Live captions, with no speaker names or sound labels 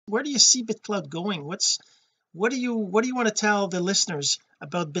where do you see BitClout going? What do you want to tell the listeners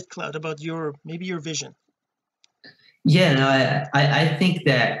about BitClout, about maybe your vision? Yeah, no, I think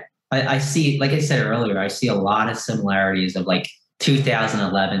that I see, like I said earlier, I see a lot of similarities of like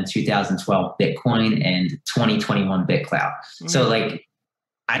 2011, 2012 Bitcoin and 2021 BitClout. So like,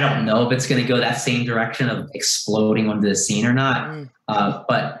 I don't know if it's going to go that same direction of exploding onto the scene or not.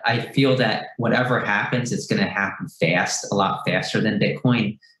 But I feel that whatever happens, it's going to happen fast, a lot faster than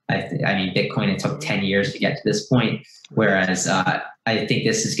Bitcoin. I mean, Bitcoin, it took 10 years to get to this point. Whereas I think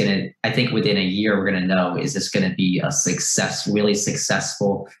this is going to, I think within a year, we're going to know, is this going to be a really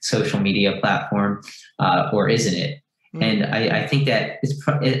successful social media platform or isn't it? And I think that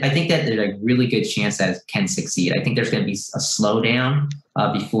there's a really good chance that it can succeed. I think there's going to be a slowdown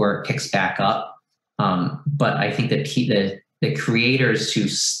before it picks back up. But I think that the creators who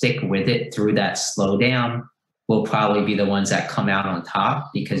stick with it through that slowdown will probably be the ones that come out on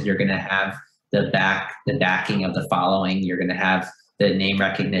top, because you're going to have the backing of the following. You're going to have the name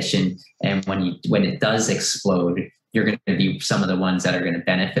recognition, and when it does explode, you're going to be some of the ones that are going to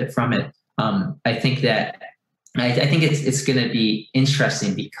benefit from it. I think it's going to be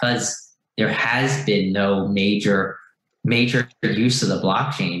interesting because there has been no major use of the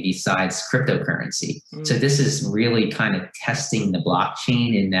blockchain besides cryptocurrency. So this is really kind of testing the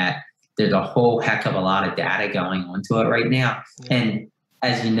blockchain in that there's a whole heck of a lot of data going onto it right now. And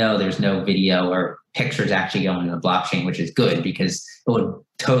as you know, there's no video or pictures actually going to the blockchain, which is good because it would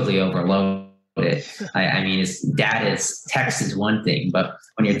totally overload it. I mean, text is one thing, but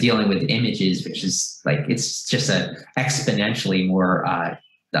when you're dealing with images, which is like, it's just exponentially more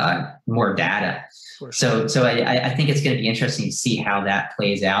data. So I think it's going to be interesting to see how that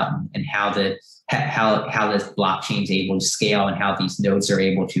plays out, and how this blockchain is able to scale, and how these nodes are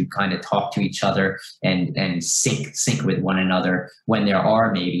able to kind of talk to each other and sync with one another when there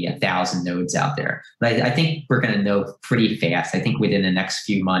are maybe 1,000 nodes out there. But I think we're going to know pretty fast. I think within the next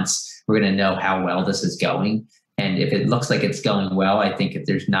few months, we're going to know how well this is going. And if it looks like it's going well, I think if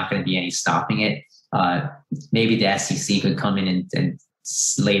there's not going to be any stopping it, maybe the SEC could come in and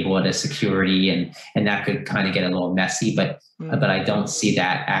label it as security, and that could kind of get a little messy, but I don't see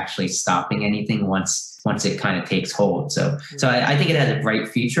that actually stopping anything once it kind of takes hold. So I think it has a bright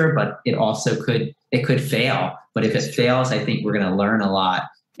future, but it also could fail. But if it fails, I think we're going to learn a lot,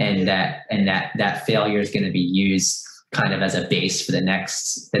 and that failure is going to be used kind of as a base for the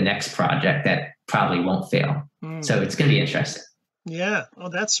next project that probably won't fail. So it's going to be interesting. Yeah, oh,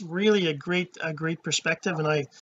 that's really a great perspective, and